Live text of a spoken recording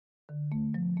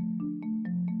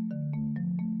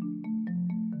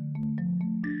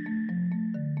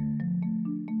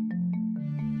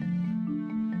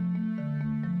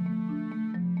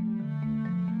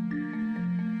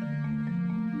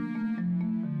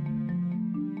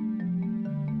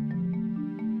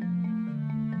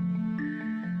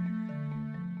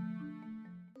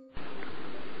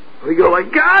We go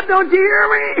like, God, don't you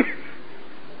hear me?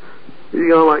 You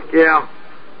go like, yeah,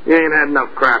 you ain't had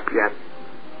enough crap yet.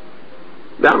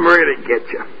 I'm ready to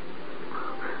get you.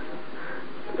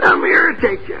 Let them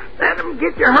irritate you. Let them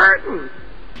get you hurting.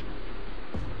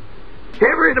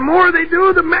 The more they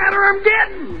do, the madder I'm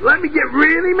getting. Let me get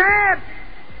really mad.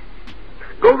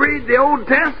 Go read the Old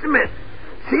Testament.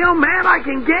 See how mad I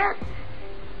can get?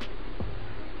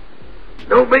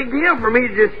 No big deal for me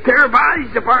to just tear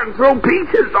bodies apart and throw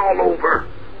pieces all over.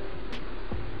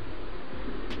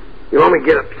 You want me to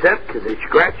get upset because they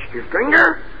scratched your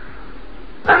finger?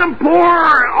 Let them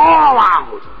pour it all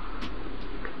out.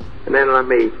 And then let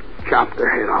me chop their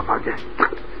head off. I'll just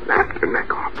snap their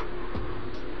neck off.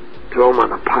 Throw them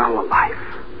on a pile of life.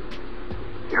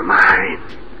 You're mine.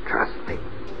 Trust me.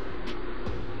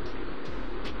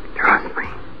 Trust me.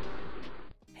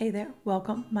 Hey there,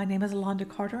 welcome. My name is Alonda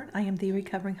Carter and I am the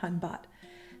Recovering Hunbot.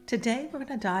 Today we're going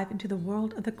to dive into the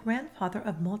world of the grandfather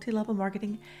of multi-level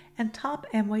marketing and top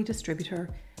Amway distributor,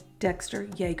 Dexter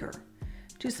Yager.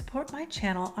 To support my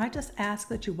channel, I just ask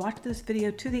that you watch this video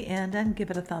to the end and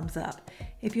give it a thumbs up.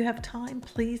 If you have time,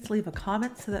 please leave a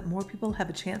comment so that more people have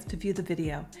a chance to view the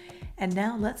video. And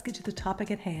now let's get to the topic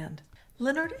at hand.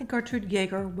 Leonard and Gertrude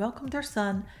Yager welcomed their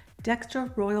son,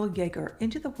 Dexter Royal Yager,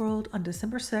 into the world on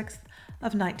December 6th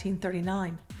of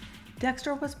 1939.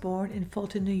 Dexter was born in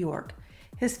Fulton, New York.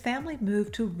 His family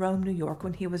moved to Rome, New York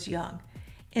when he was young.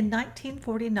 In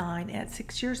 1949, at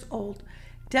 6 years old,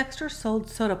 Dexter sold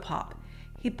soda pop.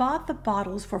 He bought the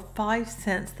bottles for 5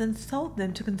 cents, then sold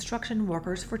them to construction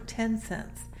workers for 10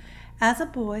 cents. As a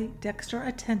boy, Dexter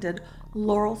attended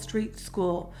Laurel Street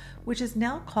School, which is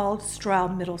now called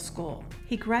Stroud Middle School.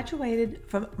 He graduated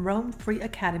from Rome Free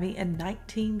Academy in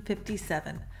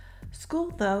 1957.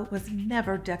 School, though, was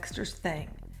never Dexter's thing.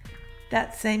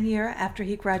 That same year, after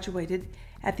he graduated,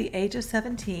 at the age of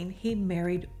 17, he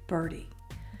married Bertie.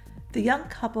 The young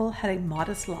couple had a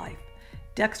modest life.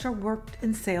 Dexter worked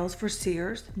in sales for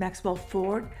Sears, Maxwell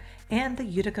Ford, and the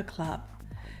Utica Club.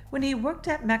 When he worked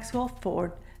at Maxwell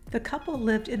Ford, the couple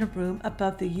lived in a room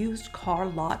above the used car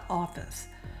lot office.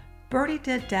 Bertie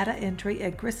did data entry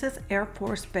at Grissus Air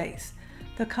Force Base.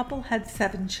 The couple had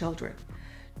 7 children.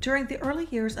 During the early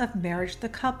years of marriage, the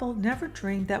couple never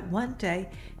dreamed that one day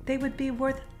they would be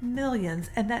worth millions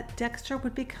and that Dexter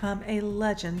would become a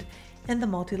legend in the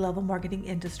multi-level marketing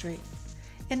industry.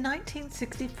 In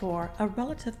 1964, a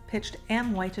relative pitched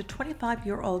Amway to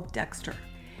 25-year-old Dexter.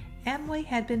 Amway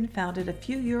had been founded a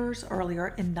few years earlier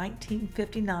in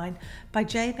 1959 by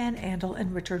J. Van Andel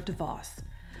and Richard DeVos.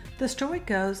 The story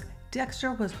goes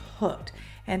Dexter was hooked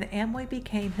and Amway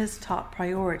became his top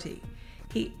priority.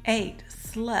 He ate,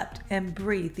 slept, and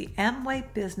breathed the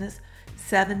Amway business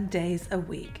 7 days a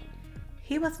week.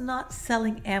 He was not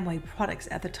selling Amway products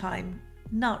at the time,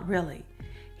 not really.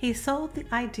 He sold the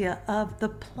idea of the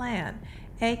plan,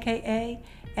 aka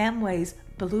Amway's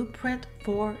blueprint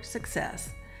for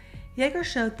success. Yager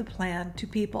showed the plan to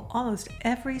people almost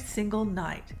every single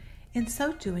night. In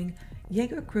so doing,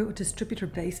 Yager grew a distributor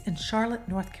base in Charlotte,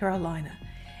 North Carolina.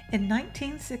 In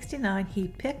 1969, he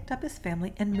picked up his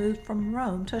family and moved from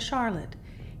Rome to Charlotte.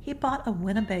 He bought a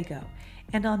Winnebago,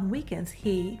 and on weekends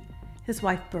he, his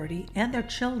wife Bertie, and their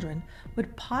children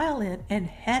would pile in and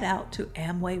head out to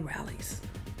Amway rallies.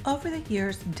 Over the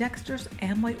years, Dexter's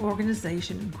Amway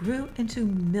organization grew into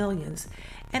millions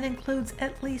and includes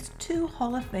at least 2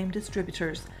 Hall of Fame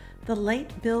distributors, the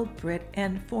late Bill Britt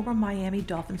and former Miami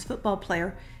Dolphins football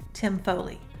player Tim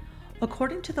Foley.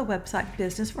 According to the website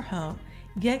Business for Home,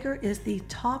 Yager is the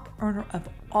top earner of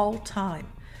all time,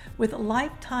 with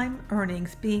lifetime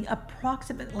earnings being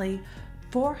approximately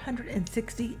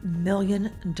 $460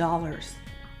 million.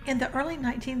 In the early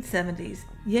 1970s,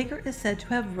 Yager is said to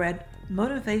have read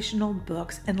motivational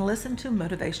books and listened to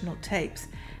motivational tapes.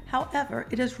 However,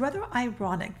 it is rather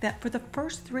ironic that for the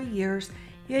first 3 years,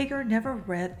 Yager never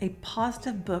read a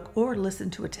positive book or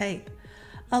listened to a tape.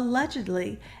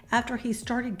 Allegedly, after he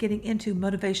started getting into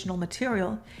motivational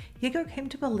material, Yager came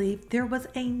to believe there was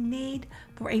a need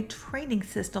for a training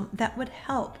system that would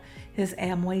help his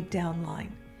Amway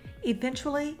downline.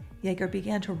 Eventually, Yager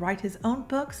began to write his own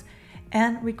books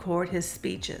and record his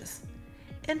speeches.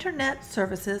 Internet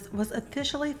Services was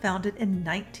officially founded in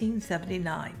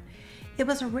 1979. It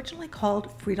was originally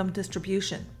called Freedom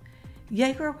Distribution.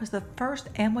 Yager was the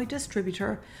first Amway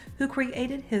distributor who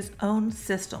created his own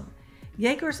system.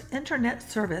 Yager's Internet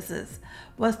Services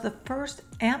was the first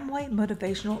Amway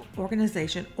Motivational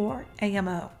Organization, or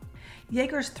AMO.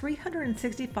 Yager's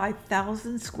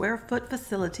 365,000 square foot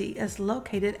facility is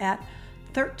located at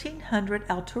 1300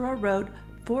 Altura Road,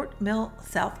 Fort Mill,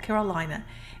 South Carolina,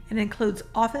 and includes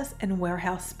office and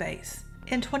warehouse space.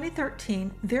 In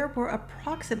 2013, there were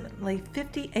approximately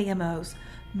 50 AMOs.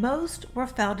 Most were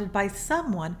founded by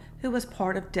someone who was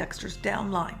part of Dexter's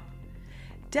downline.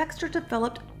 Dexter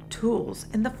developed tools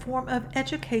in the form of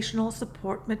educational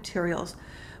support materials,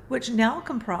 which now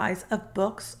comprise of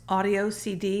books, audio,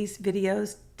 CDs,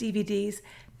 videos, DVDs,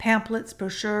 pamphlets,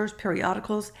 brochures,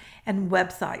 periodicals, and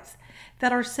websites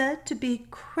that are said to be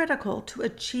critical to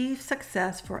achieve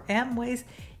success for Amway's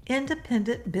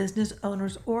independent business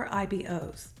owners or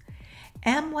IBOs.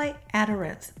 Amway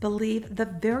adherents believe the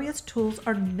various tools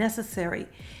are necessary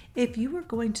if you are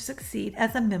going to succeed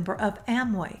as a member of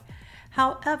Amway.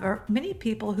 However, many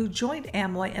people who joined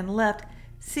Amway and left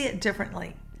see it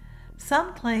differently.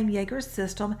 Some claim Yager's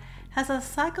system has a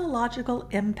psychological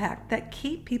impact that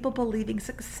keeps people believing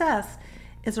success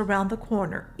is around the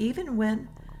corner, even when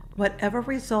whatever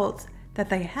results that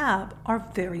they have are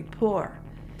very poor.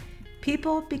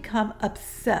 People become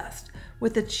obsessed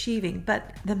with achieving,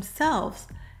 but themselves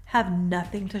have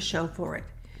nothing to show for it.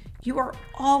 You are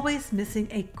always missing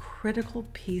a critical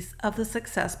piece of the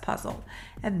success puzzle,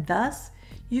 and thus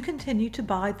you continue to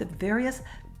buy the various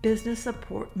business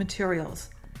support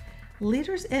materials.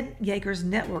 Leaders in Yager's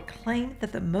network claim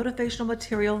that the motivational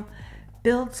material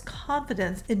builds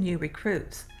confidence in new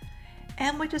recruits.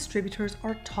 Amway distributors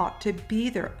are taught to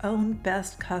be their own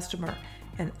best customer.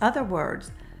 In other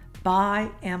words, buy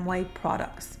Amway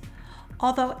products.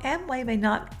 Although Amway may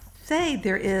not say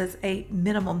there is a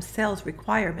minimum sales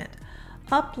requirement,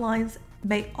 uplines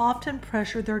may often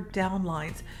pressure their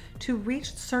downlines to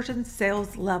reach certain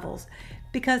sales levels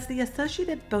because the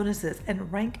associated bonuses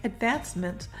and rank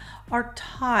advancements are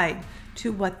tied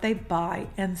to what they buy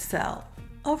and sell.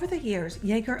 Over the years,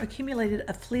 Yager accumulated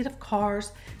a fleet of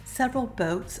cars, several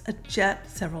boats, a jet,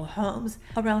 several homes,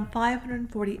 around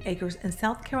 540 acres in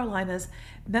South Carolina's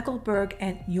Mecklenburg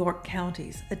and York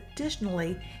counties.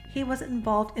 Additionally, he was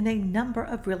involved in a number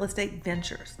of real estate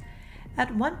ventures.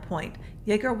 At one point,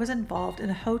 Yager was involved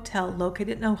in a hotel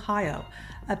located in Ohio,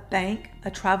 a bank, a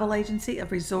travel agency, a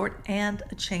resort, and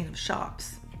a chain of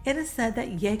shops. It is said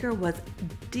that Yager was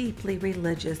deeply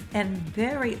religious and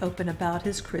very open about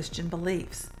his Christian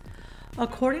beliefs.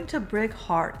 According to Brig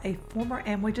Hart, a former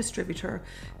Amway distributor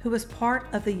who was part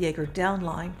of the Yager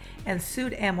downline and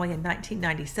sued Amway in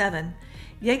 1997,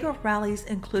 Yager rallies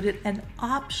included an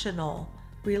optional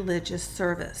religious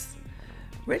service.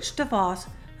 Rich DeVos,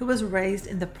 who was raised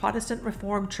in the Protestant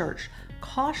Reformed Church,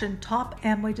 cautioned top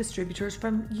Amway distributors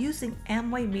from using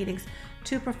Amway meetings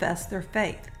to profess their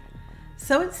faith.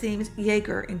 So it seems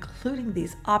Yager, including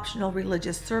these optional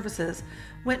religious services,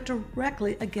 went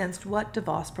directly against what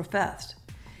DeVos professed.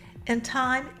 In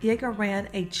time, Yager ran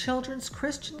a children's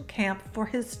Christian camp for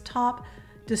his top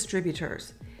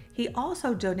distributors. He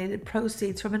also donated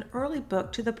proceeds from an early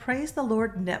book to the Praise the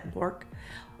Lord Network,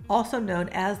 also known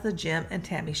as the Jim and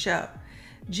Tammy Show.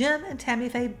 Jim and Tammy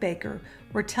Faye Baker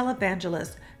were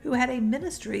televangelists who had a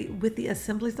ministry with the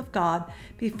Assemblies of God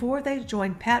before they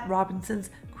joined Pat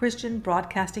Robinson's Christian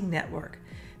Broadcasting Network.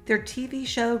 Their TV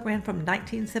show ran from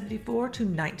 1974 to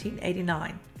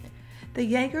 1989.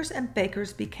 The Yagers and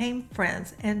Bakers became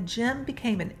friends, and Jim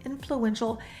became an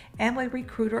influential Amway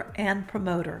recruiter and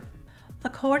promoter.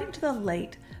 According to the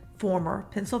late former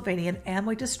Pennsylvania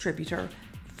Amway distributor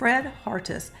Fred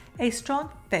Hartis, a strong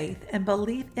faith and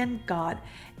belief in God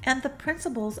and the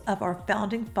principles of our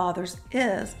founding fathers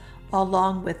is,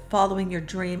 along with following your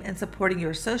dream and supporting your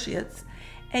associates,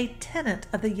 a tenet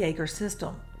of the Yager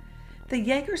system. The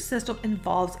Yager system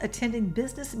involves attending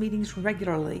business meetings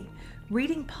regularly,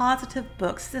 reading positive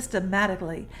books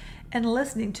systematically, and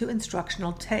listening to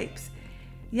instructional tapes.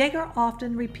 Yager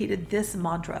often repeated this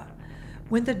mantra: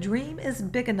 when the dream is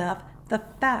big enough, the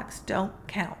facts don't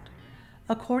count.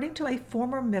 According to a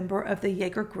former member of the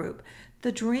Yager group,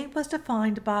 the dream was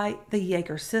defined by the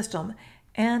Yager system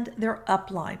and their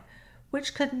upline,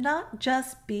 which could not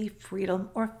just be freedom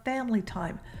or family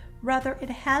time. Rather, it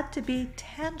had to be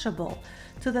tangible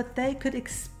so that they could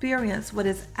experience what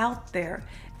is out there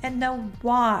and know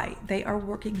why they are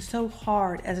working so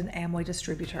hard as an Amway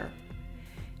distributor.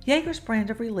 Yager's brand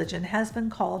of religion has been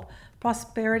called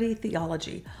prosperity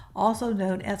theology, also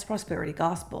known as prosperity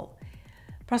gospel.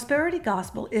 Prosperity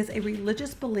gospel is a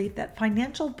religious belief that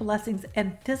financial blessings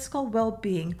and physical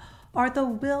well-being are the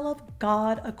will of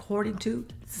God according to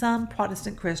some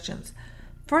Protestant Christians.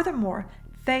 Furthermore,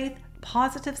 faith,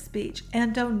 positive speech,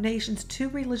 and donations to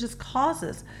religious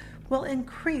causes will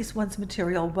increase one's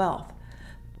material wealth.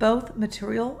 Both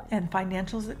material and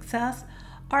financial success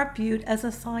are viewed as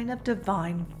a sign of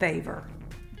divine favor.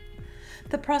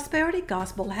 The prosperity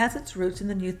gospel has its roots in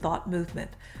the New Thought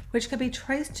movement, which can be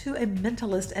traced to a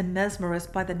mentalist and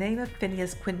mesmerist by the name of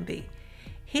Phineas Quinby.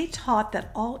 He taught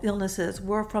that all illnesses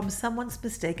were from someone's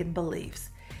mistaken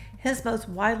beliefs. His most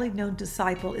widely known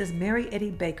disciple is Mary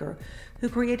Eddy Baker, who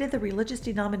created the religious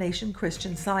denomination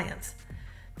Christian Science.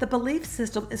 The belief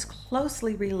system is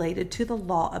closely related to the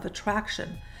law of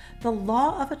attraction. The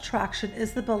law of attraction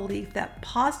is the belief that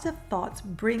positive thoughts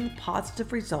bring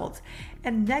positive results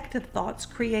and negative thoughts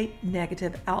create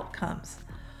negative outcomes.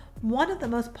 One of the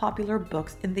most popular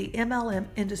books in the MLM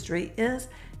industry is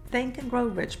Think and Grow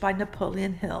Rich by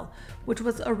Napoleon Hill, which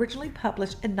was originally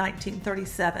published in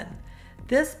 1937.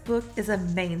 This book is a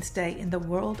mainstay in the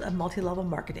world of multi-level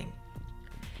marketing.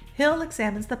 Hill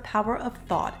examines the power of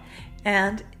thought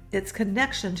and its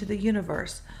connection to the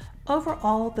universe.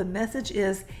 Overall, the message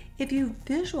is if you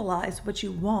visualize what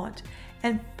you want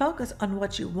and focus on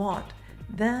what you want,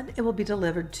 then it will be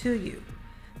delivered to you.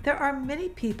 There are many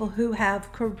people who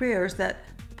have careers that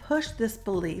push this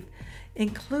belief,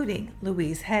 including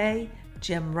Louise Hay,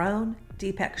 Jim Rohn,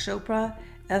 Deepak Chopra,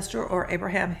 Esther or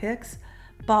Abraham Hicks,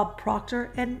 Bob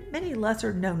Proctor, and many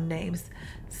lesser-known names,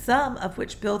 some of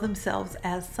which bill themselves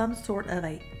as some sort of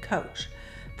a coach.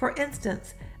 For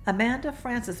instance, Amanda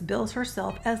Frances bills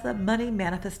herself as the money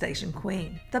manifestation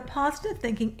queen. The positive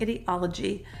thinking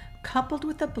ideology, coupled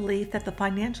with the belief that the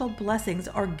financial blessings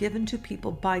are given to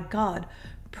people by God,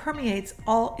 permeates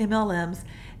all MLMs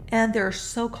and their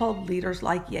so-called leaders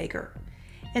like Yager.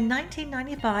 In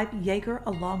 1995, Yager,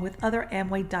 along with other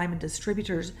Amway Diamond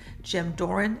distributors, Jim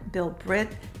Doran, Bill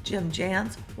Britt, Jim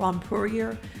Jans, Ron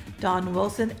Puryear, Don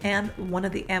Wilson, and one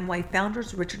of the Amway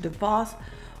founders, Richard DeVos,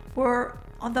 were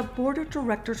on the board of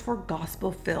directors for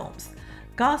Gospel Films.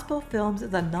 Gospel Films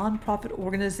is a nonprofit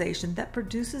organization that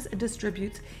produces and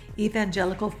distributes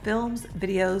evangelical films,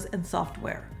 videos, and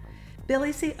software.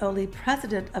 Billy C. Oley,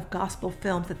 president of Gospel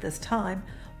Films at this time,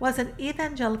 was an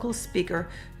evangelical speaker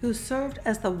who served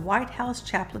as the White House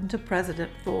chaplain to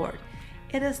President Ford.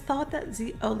 It is thought that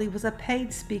Zioli was a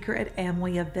paid speaker at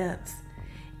Amway events.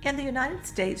 In the United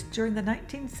States during the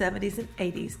 1970s and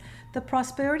 80s, the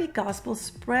prosperity gospel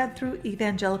spread through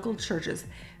evangelical churches,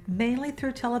 mainly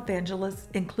through televangelists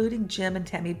including Jim and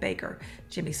Tammy Baker,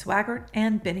 Jimmy Swaggart,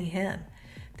 and Benny Hinn.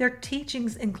 Their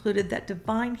teachings included that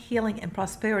divine healing and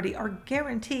prosperity are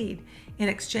guaranteed in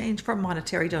exchange for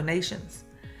monetary donations.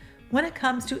 When it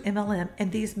comes to MLM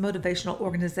and these motivational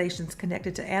organizations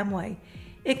connected to Amway,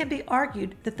 it can be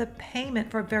argued that the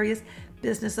payment for various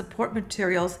business support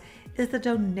materials is the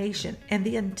donation, and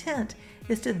the intent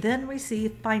is to then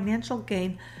receive financial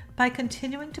gain by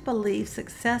continuing to believe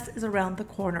success is around the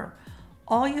corner.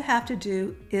 All you have to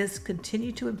do is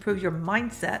continue to improve your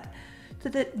mindset so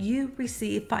that you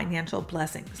receive financial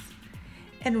blessings.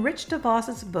 In Rich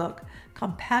DeVos's book,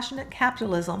 Compassionate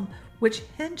Capitalism, which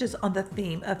hinges on the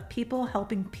theme of people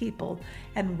helping people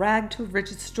and rag to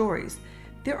riches stories,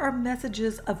 there are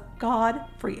messages of God,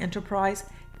 free enterprise,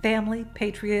 family,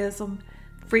 patriotism,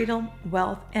 freedom,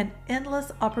 wealth, and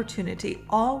endless opportunity,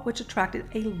 all which attracted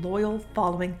a loyal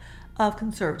following of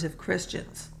conservative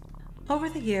Christians. Over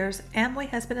the years, Amway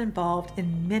has been involved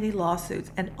in many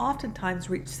lawsuits and oftentimes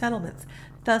reached settlements,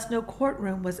 thus no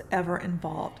courtroom was ever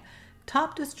involved.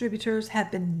 Top distributors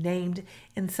have been named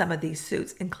in some of these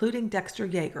suits, including Dexter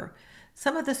Yager.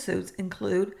 Some of the suits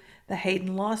include the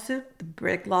Hayden lawsuit, the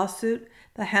Brigg lawsuit,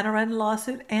 the Hannaran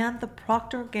lawsuit, and the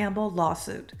Procter & Gamble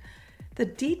lawsuit. The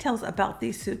details about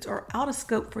these suits are out of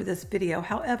scope for this video.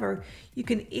 However, you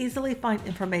can easily find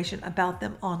information about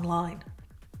them online.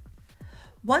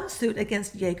 One suit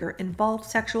against Yager involved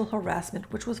sexual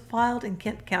harassment, which was filed in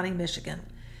Kent County, Michigan.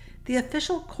 The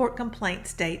official court complaint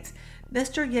states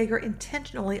Mr. Yager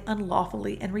intentionally,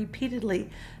 unlawfully, and repeatedly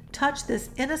touched this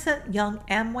innocent young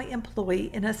Amway employee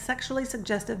in a sexually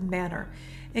suggestive manner,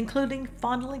 including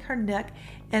fondling her neck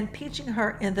and pinching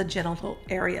her in the genital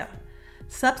area.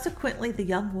 Subsequently, the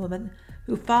young woman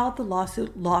who filed the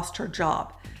lawsuit lost her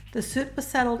job. The suit was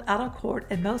settled out of court,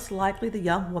 and most likely the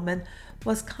young woman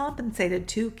was compensated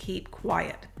to keep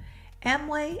quiet.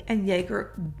 Amway and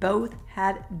Yager both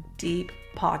had deep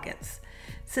pockets.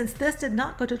 Since this did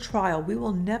not go to trial, we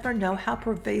will never know how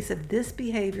pervasive this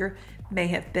behavior may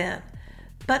have been.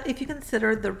 But if you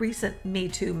consider the recent Me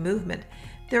Too movement,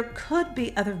 there could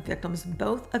be other victims,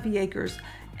 both of Yager's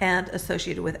and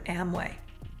associated with Amway.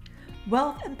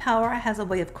 Wealth and power has a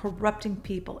way of corrupting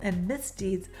people, and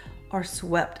misdeeds are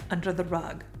swept under the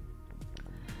rug.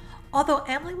 Although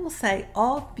Amway will say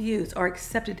all views are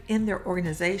accepted in their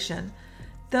organization,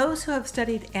 those who have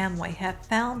studied Amway have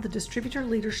found the distributor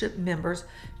leadership members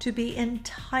to be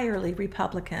entirely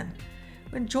Republican.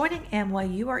 When joining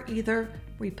Amway, you are either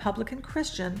Republican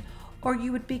Christian or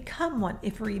you would become one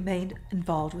if you remained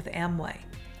involved with Amway.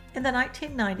 In the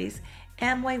 1990s,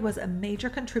 Amway was a major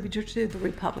contributor to the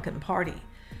Republican Party.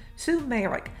 Sue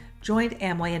Merrick joined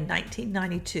Amway in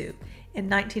 1992. In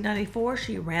 1994,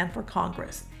 she ran for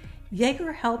Congress.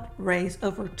 Yager helped raise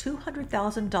over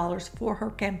 $200,000 for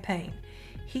her campaign.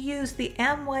 He used the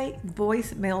Amway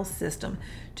voicemail system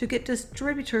to get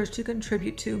distributors to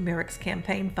contribute to Merrick's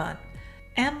campaign fund.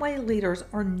 Amway leaders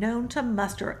are known to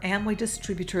muster Amway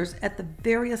distributors at the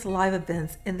various live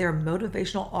events in their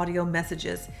motivational audio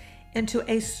messages into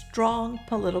a strong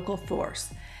political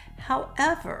force.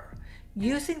 However,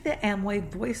 using the Amway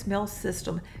voicemail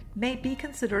system may be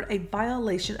considered a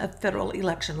violation of federal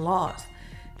election laws.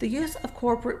 The use of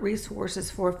corporate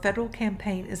resources for a federal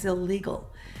campaign is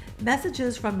illegal.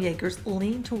 Messages from Yager's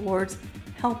lean towards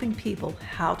helping people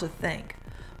how to think.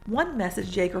 One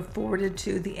message Yager forwarded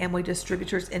to the Amway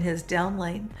distributors in his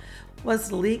downlane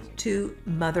was leaked to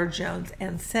Mother Jones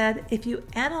and said, if you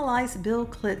analyze Bill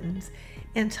Clinton's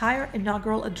entire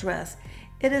inaugural address,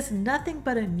 it is nothing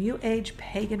but a New Age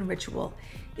pagan ritual.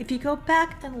 If you go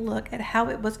back and look at how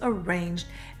it was arranged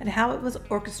and how it was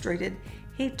orchestrated,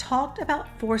 he talked about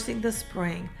forcing the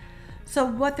spring. So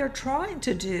what they're trying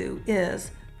to do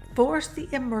is force the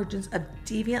emergence of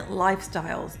deviant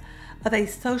lifestyles, of a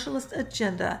socialist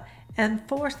agenda, and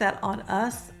force that on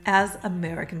us as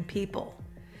American people.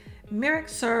 Merrick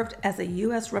served as a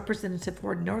U.S. representative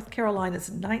for North Carolina's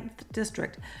 9th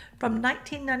District from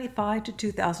 1995 to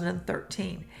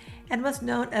 2013 and was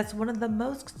known as one of the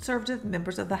most conservative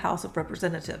members of the House of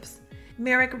Representatives.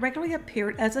 Merrick regularly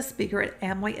appeared as a speaker at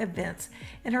Amway events,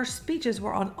 and her speeches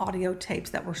were on audio tapes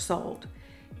that were sold.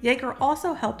 Yager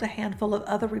also helped a handful of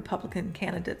other Republican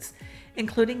candidates,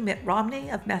 including Mitt Romney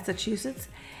of Massachusetts,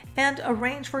 and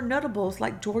arranged for notables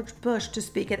like George Bush to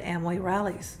speak at Amway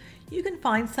rallies. You can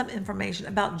find some information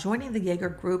about joining the Yager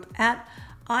group at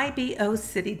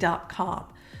ibocity.com.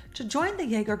 To join the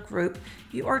Yager group,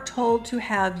 you are told to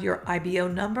have your IBO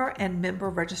number and member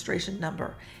registration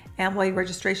number, Amway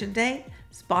registration date,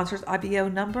 sponsor's IBO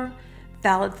number,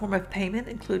 valid form of payment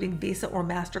including Visa or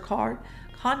MasterCard,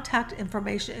 contact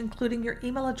information including your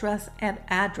email address and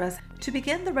address. To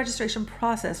begin the registration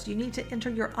process, you need to enter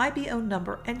your IBO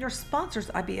number and your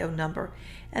sponsor's IBO number,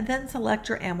 and then select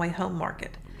your Amway home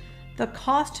market. The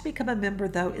cost to become a member,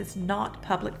 though, is not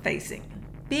public-facing.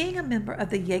 Being a member of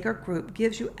the Yager group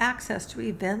gives you access to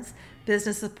events,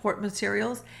 business support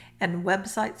materials, and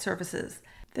website services.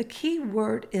 The key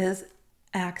word is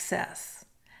access.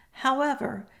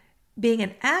 However, being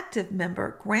an active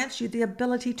member grants you the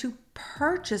ability to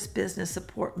purchase business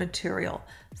support material,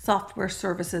 software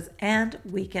services, and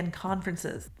weekend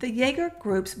conferences. The Yager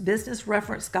Group's business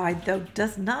reference guide, though,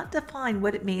 does not define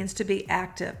what it means to be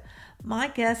active. My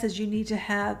guess is you need to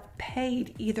have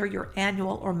paid either your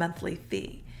annual or monthly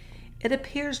fee. It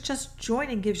appears just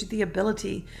joining gives you the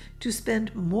ability to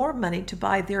spend more money to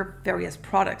buy their various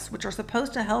products, which are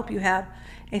supposed to help you have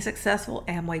a successful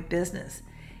Amway business.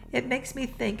 It makes me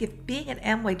think, if being an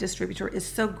Amway distributor is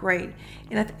so great,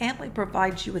 and if Amway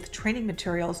provides you with training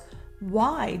materials,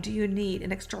 why do you need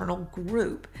an external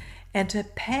group and to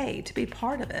pay to be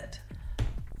part of it?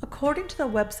 According to the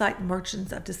website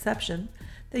Merchants of Deception,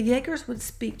 the Yagers would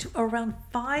speak to around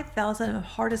 5,000 of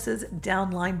Hardis's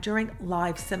downline during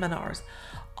live seminars.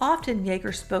 Often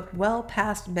Yager spoke well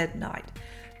past midnight.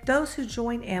 Those who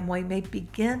join Amway may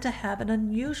begin to have an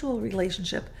unusual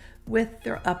relationship with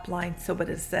their upline, so it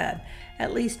is said.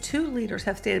 At least 2 leaders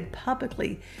have stated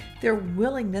publicly their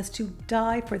willingness to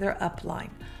die for their upline.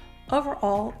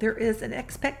 Overall, there is an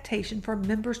expectation for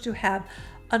members to have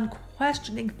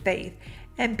unquestioning faith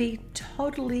and be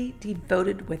totally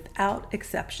devoted without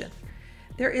exception.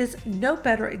 There is no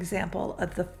better example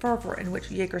of the fervor in which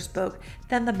Yager spoke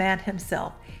than the man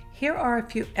himself. Here are a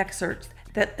few excerpts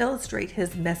that illustrate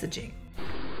his messaging.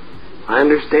 I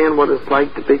understand what it's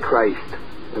like to be Christ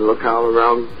and look all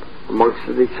around amongst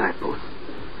the disciples.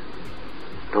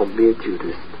 Don't be a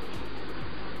Judas.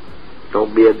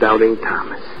 Don't be a doubting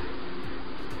Thomas.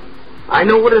 I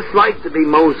know what it's like to be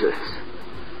Moses.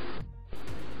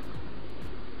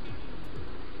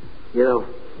 You know,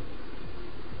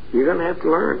 you're going to have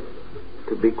to learn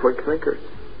to be quick thinkers.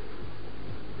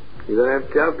 You're going to have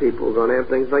to tell people, we're going to have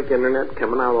things like internet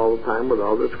coming out all the time with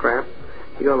all this crap.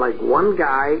 You know, like one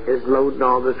guy is loading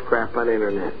all this crap on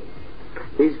internet.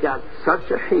 He's got such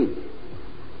a hate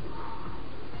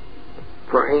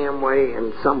for Amway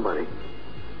and somebody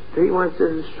that he wants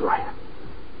to destroy it.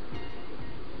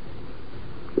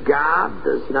 God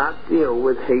does not deal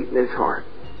with hate in his heart.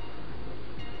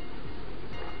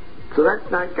 So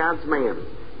that's not God's man.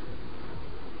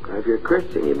 If you're a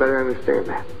Christian, you better understand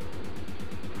that.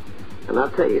 And I'll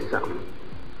tell you something.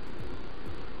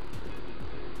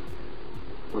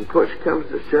 When push comes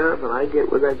to shove and I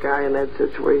get with that guy in that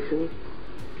situation,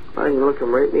 I can look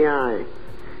him right in the eye.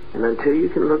 And until you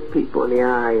can look people in the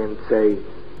eye and say,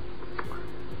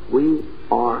 we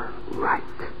are right.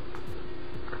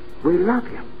 We love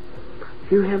you.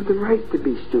 You have the right to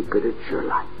be stupid. It's your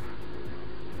life.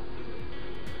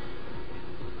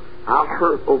 I'll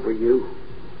hurt over you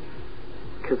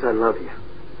because I love you.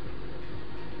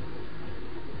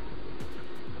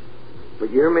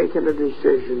 But you're making a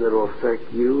decision that will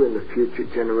affect you and the future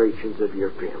generations of your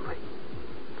family.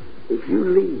 If you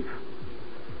leave,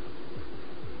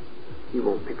 you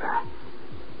won't be back.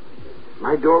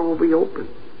 My door will be open.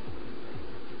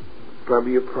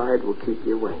 Probably your pride will keep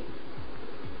you away.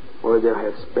 Or they'll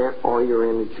have spent all your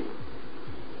energy.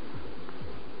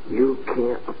 You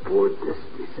can't afford this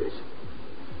decision.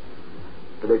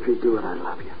 But if you do it, I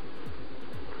love you.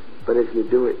 But if you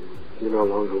do it, you're no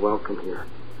longer welcome here.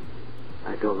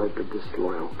 I don't let the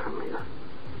disloyal come here.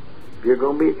 If you're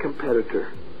going to be a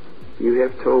competitor, you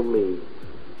have told me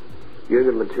you're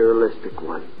the materialistic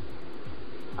one.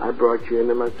 I brought you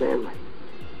into my family.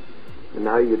 And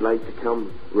now you'd like to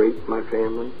come rape my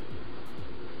family?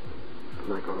 I'm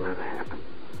not going to let it happen.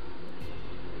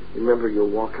 Remember, you're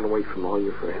walking away from all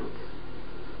your friends.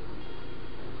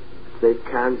 If they've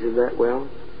conned you that well,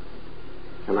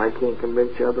 and I can't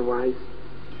convince you otherwise,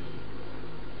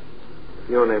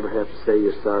 you don't ever have to say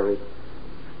you're sorry.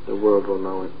 The world will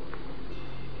know it.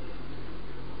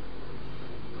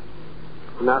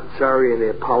 I'm not sorry in the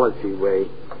apology way.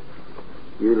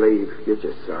 You leave, you're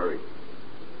just sorry.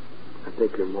 I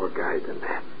think you're more guy than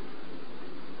that.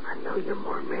 I know you're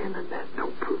more man than that.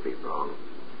 Don't prove me wrong.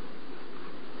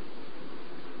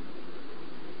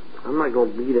 I'm not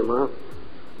going to beat him up.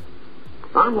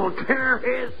 I'm going to tear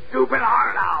his stupid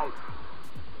heart out.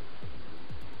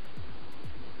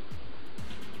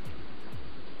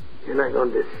 You're not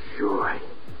going to destroy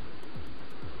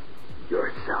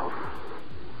yourself.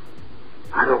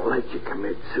 I don't let you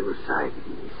commit suicide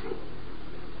easy.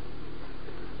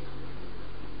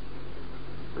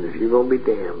 But if you're going to be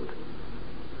damned,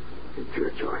 it's your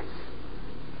choice.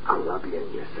 I'll love you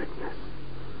in your sickness.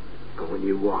 But when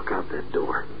you walk out that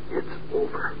door, it's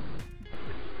over.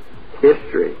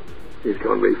 History is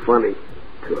going to be funny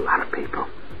to a lot of people.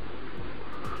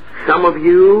 Some of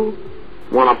you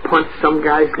want to punch some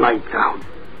guy's lights out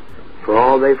for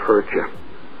all they've hurt you.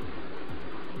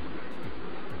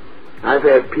 I've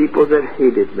had people that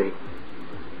hated me.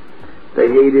 They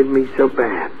hated me so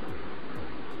bad.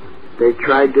 They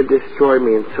tried to destroy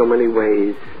me in so many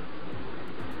ways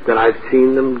that I've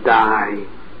seen them die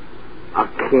a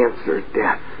cancer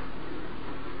death.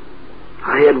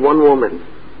 I had one woman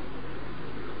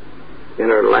in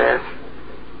her last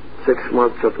 6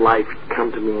 months of life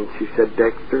come to me and she said,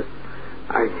 Dexter,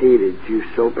 I hated you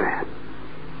so bad.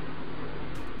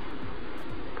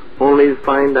 Only to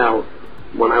find out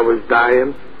when I was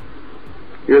dying,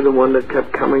 you're the one that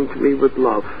kept coming to me with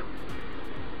love.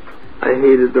 I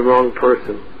hated the wrong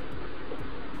person,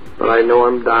 but I know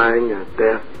I'm dying a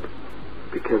death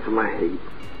because of my hate.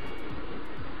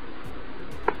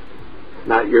 It's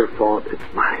not your fault,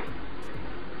 it's mine.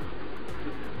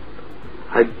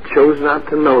 I chose not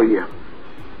to know you.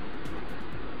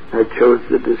 I chose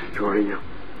to destroy you.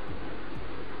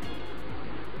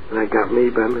 And I got me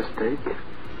by mistake.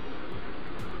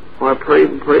 Well, I prayed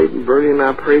and prayed, and Bertie and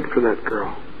I prayed for that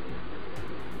girl.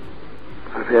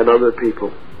 I've had other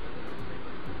people.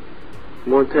 I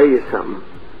want to tell you something.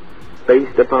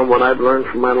 Based upon what I've learned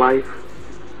from my life,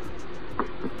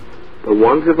 the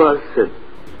ones of us that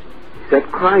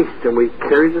accept Christ and we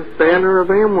carry this banner of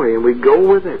Amway and we go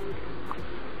with it,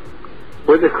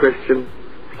 we're the Christian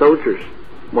soldiers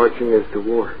marching as to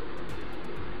war.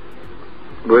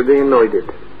 We're the anointed.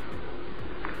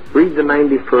 Read the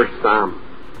 91st Psalm.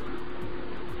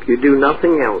 If you do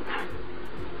nothing else,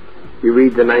 you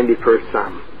read the 91st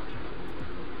Psalm.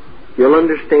 You'll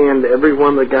understand every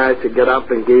one of the guys that got up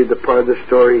and gave the part of the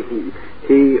story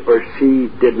he or she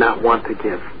did not want to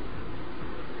give.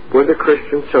 We're the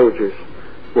Christian soldiers.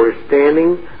 We're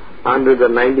standing under the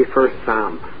 91st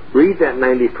Psalm. Read that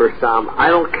 91st Psalm. I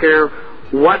don't care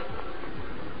what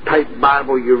type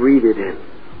Bible you read it in.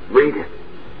 Read it.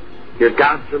 You're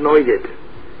God's anointed.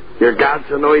 You're God's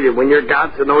anointed. When you're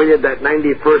God's anointed, that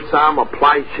 91st Psalm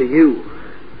applies to you.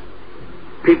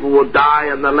 People will die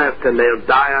on the left and they'll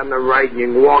die on the right, and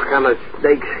you can walk on a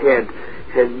snake's head.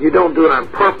 And you don't do it on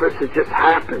purpose, it just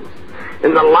happens.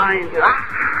 And the lion,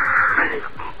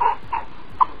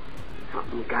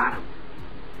 something got him.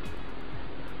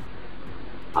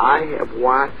 I have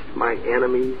watched my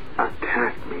enemies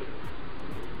attack me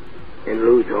and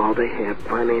lose all they have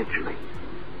financially.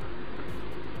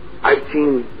 I've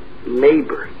seen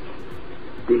neighbors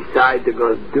decide to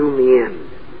go do me in.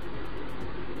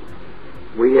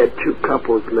 We had two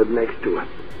couples live next to us.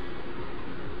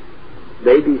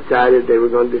 They decided they were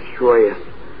going to destroy us.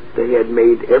 They had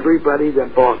made everybody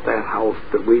that bought that house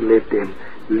that we lived in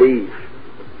leave.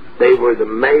 They were the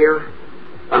mayor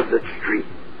of the street.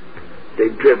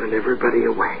 They'd driven everybody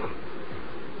away.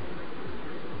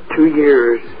 2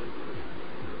 years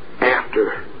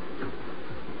after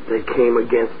they came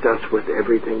against us with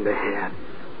everything they had,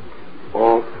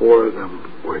 all 4 of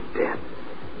them were dead.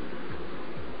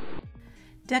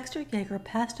 Dexter Yager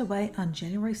passed away on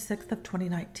January 6th of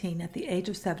 2019 at the age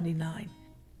of 79.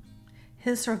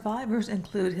 His survivors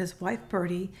include his wife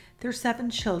Bertie, their 7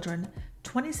 children,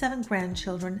 27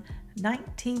 grandchildren,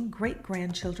 19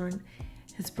 great-grandchildren,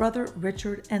 his brother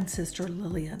Richard, and sister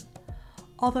Lillian.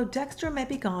 Although Dexter may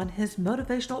be gone, his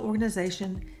motivational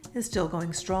organization is still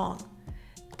going strong.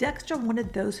 Dexter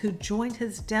wanted those who joined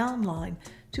his downline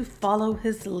to follow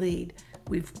his lead.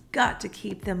 We've got to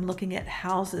keep them looking at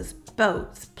houses,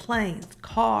 boats, planes,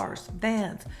 cars,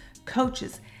 vans,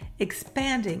 coaches,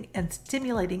 expanding and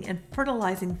stimulating and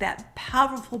fertilizing that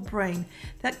powerful brain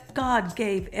that God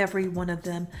gave every one of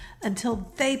them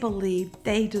until they believe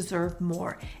they deserve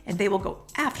more, and they will go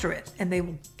after it and they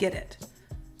will get it.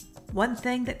 One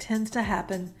thing that tends to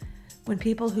happen when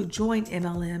people who join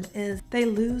MLM is they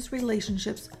lose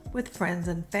relationships with friends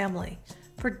and family.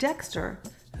 For Dexter,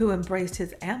 who embraced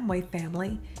his Amway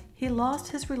family, he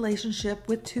lost his relationship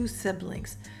with 2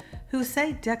 siblings who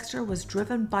say Dexter was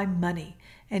driven by money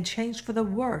and changed for the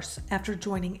worse after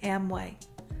joining Amway.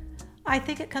 I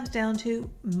think it comes down to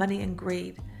money and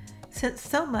greed, since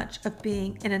so much of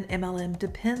being in an MLM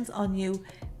depends on you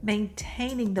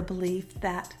maintaining the belief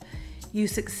that you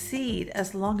succeed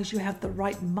as long as you have the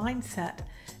right mindset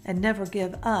and never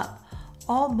give up.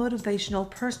 All motivational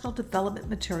personal development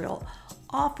material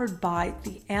offered by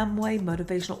the Amway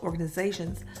Motivational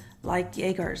Organizations, like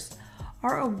Yager's,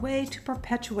 are a way to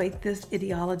perpetuate this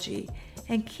ideology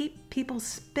and keep people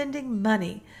spending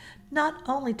money, not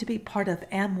only to be part of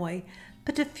Amway,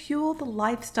 but to fuel the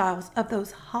lifestyles of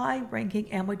those high-ranking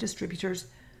Amway distributors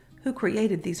who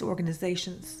created these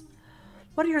organizations.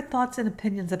 What are your thoughts and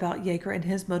opinions about Yager and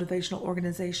his motivational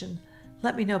organization?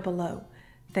 Let me know below.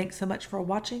 Thanks so much for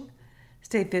watching.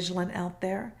 Stay vigilant out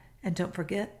there, and don't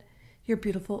forget, you're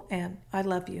beautiful and I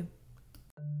love you.